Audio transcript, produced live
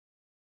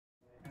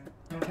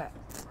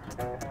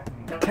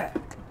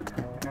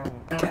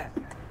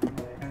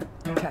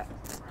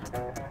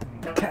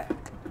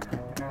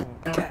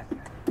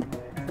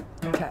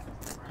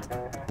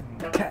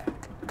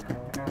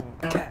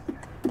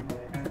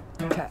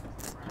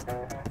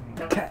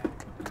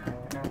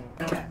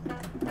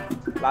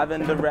live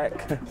in the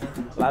wreck,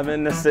 live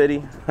in the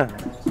city.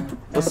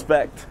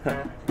 Respect,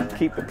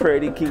 keep it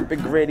pretty, keep it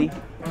gritty,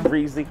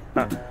 breezy.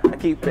 I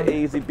keep it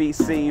easy,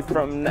 BC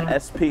from the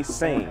SP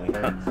scene.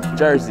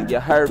 Jersey, you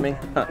heard me?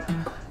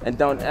 And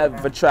don't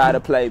ever try to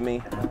play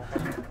me.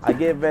 I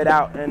give it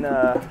out in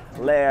a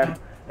lair,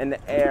 in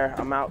the air.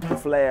 I'm out the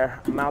flare,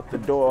 I'm out the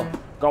door,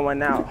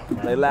 going out,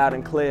 they loud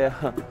and clear.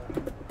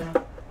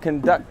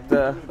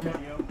 Conductor.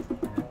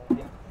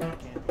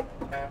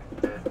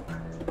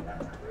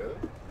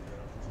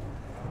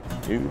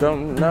 You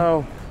don't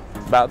know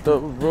about the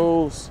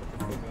rules.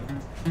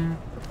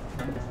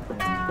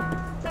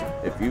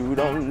 If you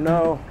don't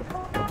know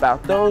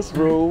about those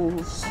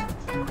rules,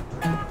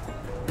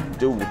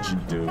 do what you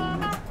do.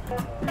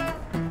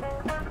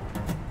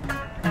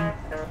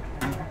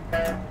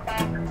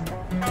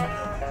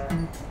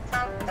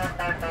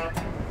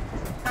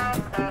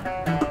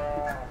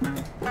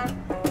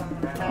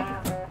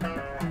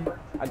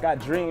 I got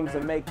dreams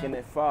of making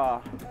it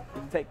far,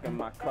 taking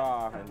my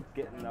car and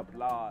getting up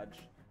large.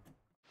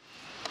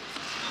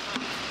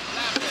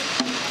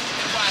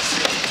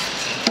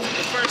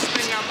 The first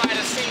thing I might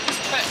have seen was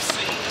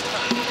Pepsi.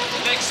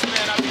 Next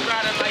man, I'll be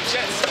riding like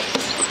jet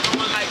skis,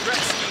 going like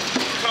Gretzky.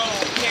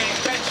 Cold, can't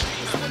catch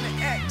me. When the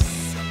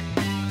X,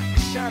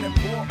 shining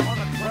more on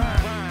the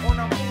grind. On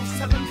our moves,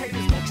 telling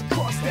haters, don't you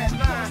cross that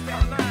line.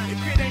 If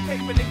it ain't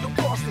paper, then you'll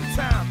cost the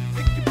time.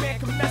 Think your man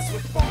can mess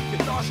with funk,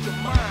 you lost your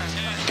mind.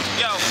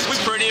 Yo, we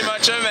pretty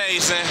much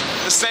amazing.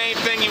 The same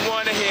thing you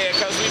wanna hear,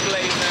 cause we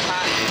blazing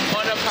hot.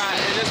 On the pot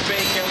and it's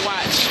baking,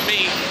 watch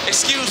me.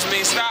 Excuse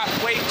me, stop,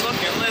 wait, look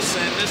and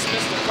listen. This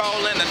Mr.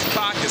 Cole and the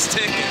clock is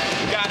ticking.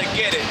 Gotta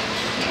get it.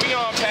 We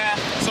on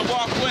path, so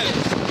walk with it.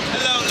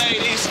 Hello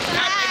ladies,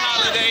 happy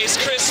holidays,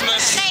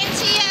 Christmas. Same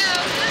to you.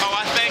 Oh,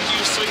 I thank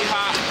you,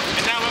 sweetheart.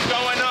 And now I'm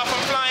going off,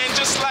 I'm flying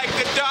just like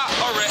a dot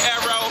or an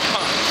arrow.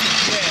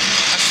 Yeah,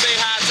 I say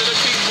hi to the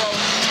people.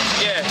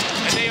 Yeah,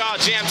 and they all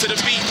jam to the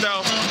beat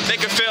though. They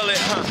can feel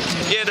it,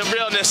 yeah, the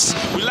realness.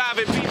 We live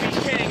at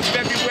B.B.KING,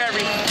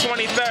 February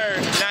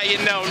 23rd. Now you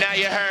know, now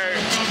you heard.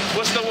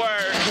 What's the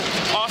word?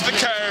 Off the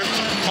curve,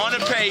 on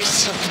the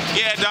pace.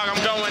 Yeah, dog, I'm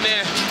going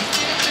in.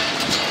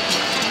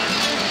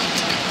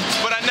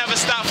 But I never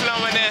stop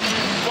flowing in.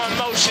 One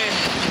motion,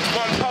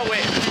 one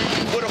poet,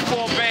 with a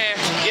full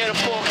band, yeah, the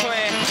full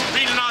clan.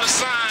 Reading all the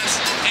signs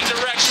and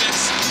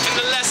directions. And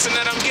the lesson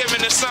that I'm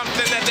giving is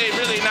something that they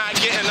really not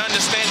getting.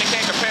 Understanding,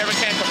 can't compare it,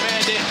 can't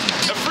command it.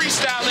 The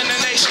freestyle in the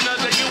nation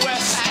of the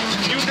U.S.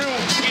 You do,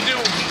 we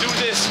do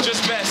this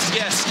just best,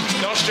 yes.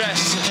 Don't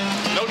stress,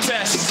 no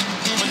tests.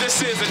 But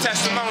this is a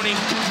testimony.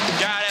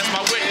 God as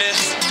my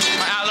witness,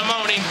 my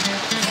alimony.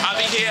 I'll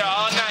be here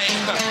all night.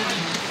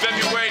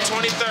 February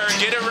 23rd,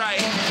 get it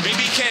right.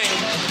 B.B.KING,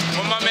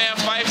 with my man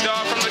Phife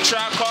Dawg from the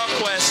Tribe Called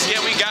Quest.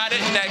 Yeah, we got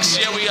it next.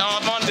 Yeah, we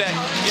all on deck.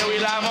 Yeah, we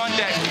live on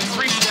deck.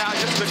 Freestyle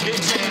just to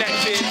get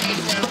connected.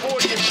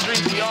 40th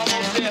Street, we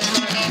almost there,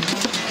 son.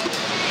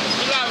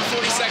 We live on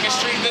 42nd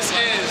Street. This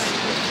is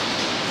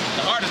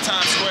the heart of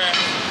Times Square.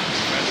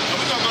 And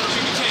we're gonna go to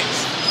B.B.KING's.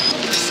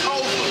 It's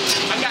over.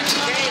 I got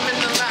the game in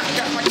the lap,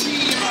 got my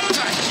key in my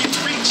pocket. Keep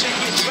reaching,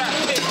 get trapped.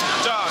 Hey,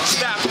 dog,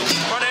 stop it.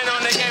 Running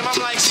on the game,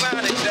 I'm like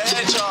Sonic the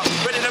Hedgehog.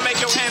 Ready to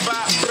make your head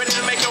bob, ready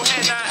to make your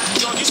head nod.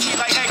 Dog, you sweet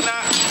like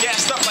eggnog,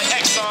 gassed up like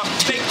Exxon,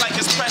 fake like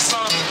it's press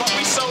on, but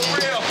we so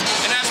real.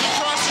 And as we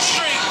cross the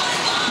street,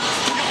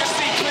 you can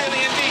see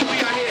clearly indeed we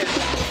are here.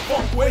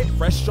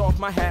 Fresh off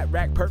my hat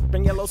rack, perp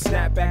and yellow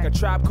snapback. A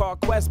Tribe Called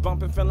Quest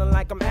bumping, feeling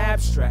like I'm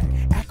abstract.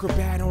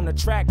 Acrobat on the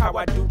track, how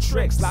I do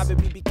tricks. Live at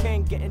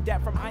B.B.KING, getting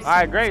that from ice. All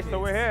right, great, so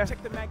we're here.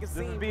 Check the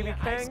magazine, This is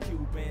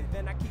B.B.KING.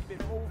 then I keep it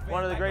moving.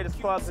 One of the greatest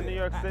clubs in New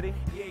York City.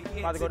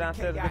 About to go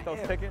downstairs and get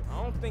those tickets.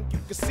 I don't think you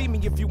can see me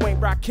if you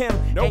ain't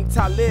Rakim. Nope. Ain't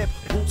Talib,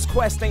 Roots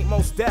Quest, ain't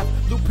Most Def.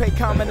 Lupe,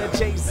 Common, or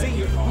Jay-Z.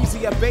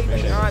 Weezy, a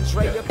Baby,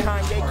 Andre, or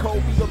Kanye, Kobe,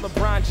 or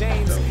LeBron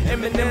James.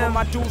 Eminem, on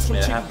my dudes from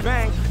Chitty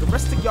Bang. The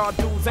rest of y'all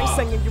dudes ain't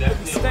saying you really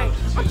stink.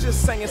 I'm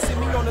just saying, see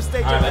me on the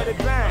stage and let it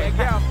bang.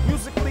 Yeah,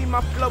 musically,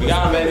 my flow is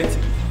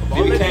baby.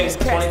 B.B.KING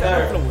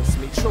 23rd. Influence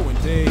me, true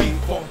indeed.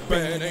 B.FUNK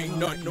band ain't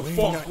nothing to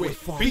funk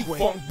with.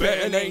 B.FUNK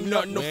band ain't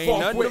nothing to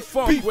funk with.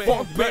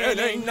 B.FUNK band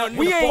ain't nothing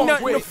to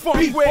funk with.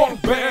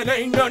 B.FUNK band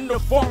ain't nothing to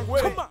funk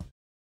with. Come on.